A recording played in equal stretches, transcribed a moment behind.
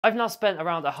I've now spent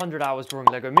around 100 hours drawing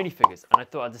LEGO minifigures, and I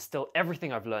thought I'd distill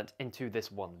everything I've learned into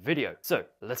this one video. So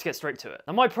let's get straight to it.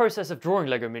 Now, my process of drawing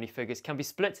LEGO minifigures can be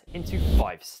split into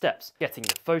 5 steps: getting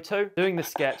the photo, doing the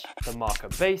sketch, the marker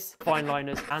base, fine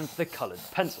liners, and the coloured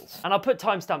pencils. And I'll put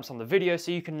timestamps on the video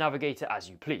so you can navigate it as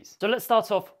you please. So let's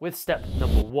start off with step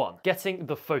number 1, getting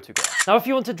the photograph. Now, if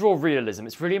you want to draw realism,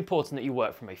 it's really important that you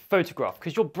work from a photograph,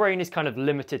 because your brain is kind of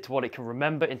limited to what it can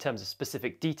remember in terms of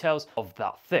specific details of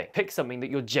that thing. Pick something that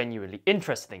you're genuinely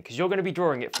interested in, because you're going to be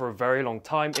drawing it for a very long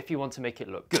time if you want to make it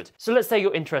look good. So let's say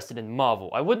you're interested in Marvel.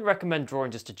 I wouldn't recommend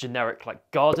drawing just a generic like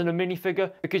gardener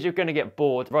minifigure, because you're going to get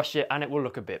bored, rush it, and it will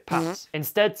look a bit pants.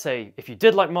 Instead, say if you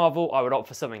did like Marvel, I would opt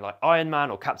for something like Iron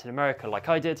Man or Captain America like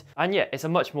I did, and yeah, it's a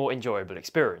much more enjoyable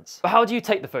experience. But how do you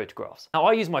take the photographs? Now,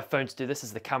 I use my phone to do this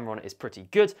as the camera on it is pretty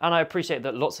good, and I appreciate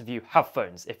that lots of you have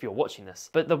phones if you're watching this.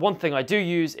 But the one thing I do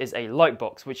use is a light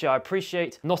box, which I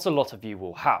appreciate not a lot of you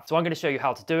will have. So I'm going to show you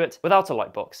how to do it without a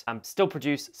light box and still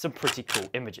produce some pretty cool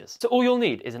images. So all you'll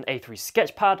need is an A3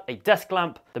 sketch pad, a desk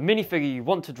lamp, the minifigure you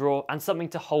want to draw, and something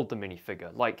to hold the minifigure,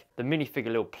 like the minifigure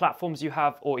little platforms you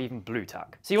have, or even blue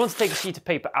tack. So you want to take a sheet of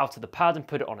paper out of the pad and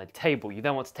put it on a table. You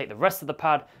then want to take the rest of the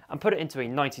pad and put it into a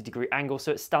 90-degree angle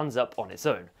so it stands up on its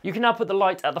own. You can now put the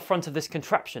light at the front of this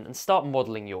contraption and start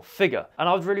modeling your figure. And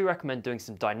I would really recommend doing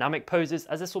some dynamic poses,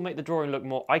 as this will make the drawing look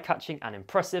more eye-catching and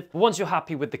impressive. But once you're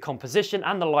happy with the composition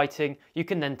and the lighting, you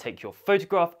can then take your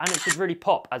photograph, and it should really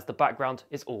pop as the background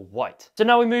is all white. So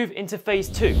now we move into phase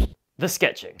 2. The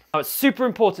sketching. Now, it's super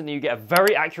important that you get a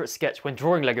very accurate sketch when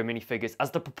drawing LEGO minifigures,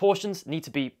 as the proportions need to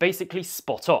be basically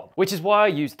spot on, which is why I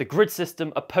use the grid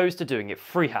system opposed to doing it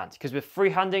freehand, because with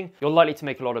freehanding, you're likely to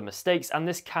make a lot of mistakes, and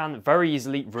this can very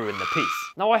easily ruin the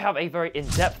piece. Now, I have a very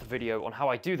in-depth video on how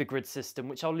I do the grid system,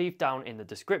 which I'll leave down in the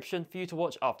description for you to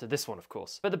watch after this one, of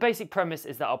course. But the basic premise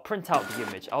is that I'll print out the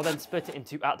image. I'll then split it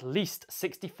into at least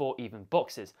 64 even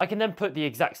boxes. I can then put the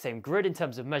exact same grid in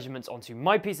terms of measurements onto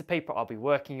my piece of paper I'll be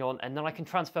working on, and then I can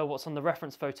transfer what's on the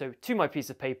reference photo to my piece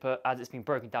of paper, as it's been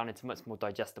broken down into much more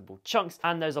digestible chunks,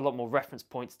 and there's a lot more reference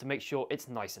points to make sure it's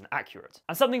nice and accurate.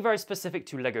 And something very specific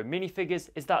to LEGO minifigures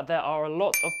is that there are a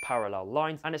lot of parallel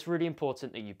lines, and it's really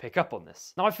important that you pick up on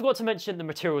this. Now, I forgot to mention the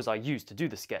materials I used to do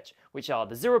the sketch, which are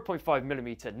the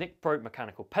 0.5mm Nick Pro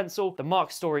mechanical pencil, the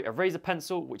Mark Story eraser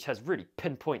pencil, which has really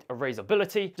pinpoint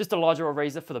erasability, just a larger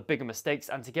eraser for the bigger mistakes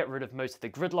and to get rid of most of the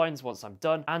grid lines once I'm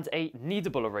done, and a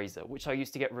kneadable eraser, which I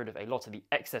used to get rid of a lot of the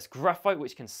excess graphite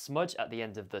which can smudge at the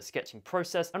end of the sketching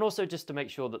process, and also just to make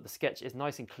sure that the sketch is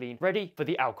nice and clean, ready for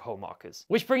the alcohol markers.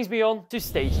 Which brings me on to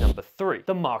stage number 3,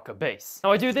 the marker base.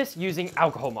 Now, I do this using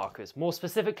alcohol markers, more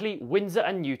specifically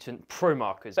Winsor & Newton Pro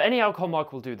markers. But any alcohol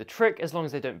marker will do the trick, as long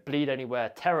as they don't bleed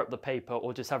anywhere, tear up the paper,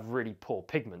 or just have really poor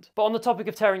pigment. But on the topic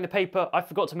of tearing the paper, I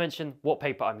forgot to mention what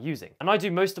paper I'm using. And I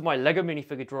do most of my LEGO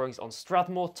minifigure drawings on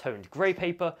Strathmore toned grey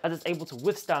paper, as it's able to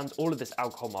withstand all of this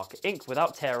alcohol marker ink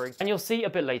without tearing, and you'll see a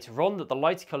bit later on that the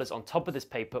lighter colours on top of this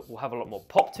paper will have a lot more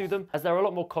pop to them, as they're a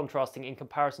lot more contrasting in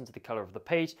comparison to the colour of the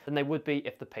page than they would be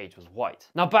if the page was white.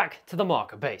 Now, back to the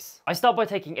marker base. I start by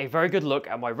taking a very good look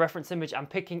at my reference image and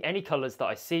picking any colours that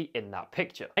I see in that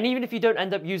picture. And even if you don't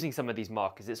end up using some of these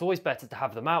markers, it's always better to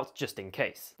have them out just in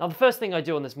case. Now, the first thing I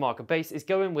do on this marker base is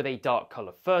go in with a dark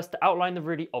colour first to outline the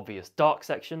really obvious dark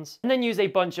sections, and then use a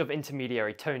bunch of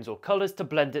intermediary tones or colours to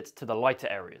blend it to the lighter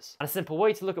areas. And a simple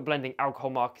way to look at blending alcohol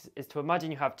markers is to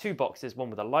imagine you have 2 boxes, one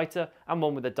with a lighter and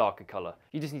one with a darker colour.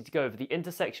 You just need to go over the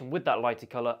intersection with that lighter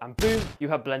colour, and boom, you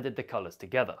have blended the colours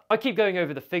together. I keep going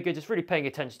over the figure, just really paying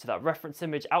attention to that reference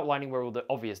image, outlining where all the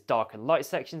obvious dark and light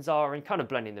sections are and kind of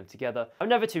blending them together. I'm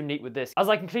never too neat with this, as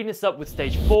I can clean this up with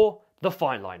stage 4, the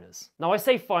fine liners. Now, I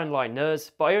say fine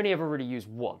liners, but I only ever really use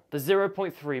one, the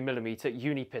 0.3mm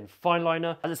Unipin fine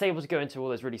liner, as it's able to go into all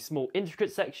those really small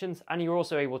intricate sections, and you're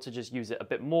also able to just use it a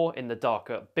bit more in the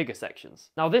darker, bigger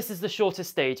sections. Now, this is the shortest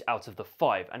stage out of the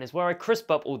 5, and is where I crisp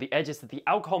up all the edges that the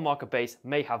alcohol marker base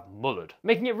may have mullered,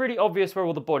 making it really obvious where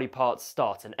all the body parts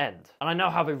start and end. And I now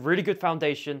have a really good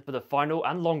foundation for the final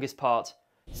and longest part,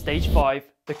 stage 5,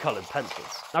 the coloured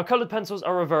pencils. Now, coloured pencils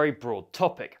are a very broad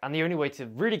topic, and the only way to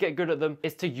really get good at them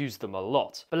is to use them a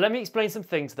lot. But let me explain some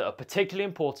things that are particularly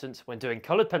important when doing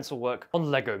coloured pencil work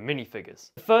on LEGO minifigures.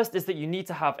 The first is that you need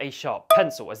to have a sharp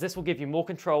pencil, as this will give you more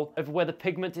control over where the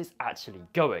pigment is actually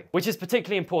going, which is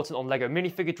particularly important on LEGO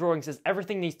minifigure drawings, as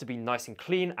everything needs to be nice and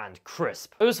clean and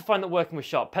crisp. I also find that working with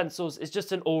sharp pencils is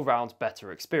just an all-round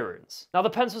better experience. Now, the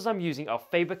pencils I'm using are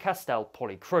Faber-Castell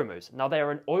Polychromos. Now, they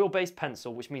are an oil-based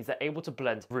pencil, which means they're able to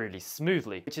blend blend really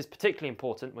smoothly, which is particularly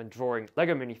important when drawing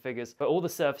LEGO minifigures where all the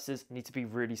surfaces need to be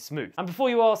really smooth. And before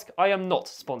you ask, I am not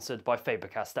sponsored by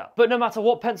Faber-Castell. But no matter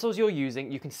what pencils you're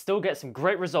using, you can still get some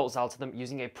great results out of them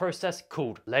using a process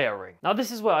called layering. Now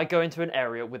this is where I go into an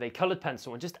area with a coloured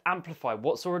pencil and just amplify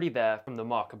what's already there from the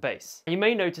marker base. And you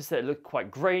may notice that it looks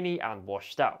quite grainy and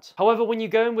washed out. However, when you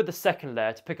go in with the second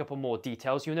layer to pick up on more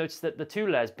details, you'll notice that the two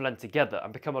layers blend together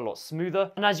and become a lot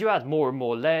smoother. And as you add more and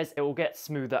more layers, it will get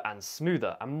smoother and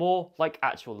smoother and more like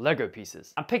actual Lego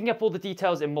pieces. And picking up all the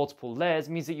details in multiple layers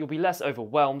means that you'll be less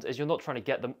overwhelmed as you're not trying to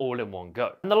get them all in one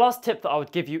go. And the last tip that I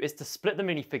would give you is to split the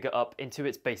minifigure up into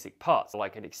its basic parts,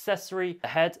 like an accessory, the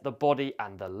head, the body,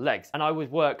 and the legs. And I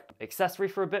would work accessory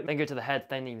for a bit, then go to the head,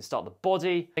 then even start the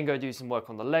body, then go do some work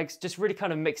on the legs. Just really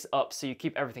kind of mix it up so you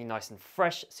keep everything nice and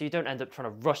fresh, so you don't end up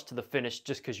trying to rush to the finish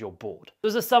just because you're bored. So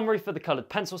as a summary for the coloured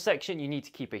pencil section, you need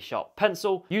to keep a sharp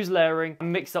pencil, use layering,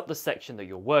 and mix up the section that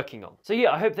you're working on. So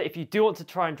yeah, I hope that if you do want to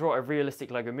try and draw a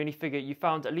realistic LEGO minifigure, you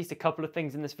found at least a couple of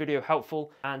things in this video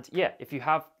helpful. And yeah, if you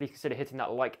have, please consider hitting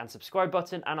that like and subscribe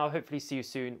button, and I'll hopefully see you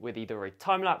soon with either a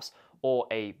time lapse or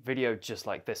a video just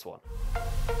like this one.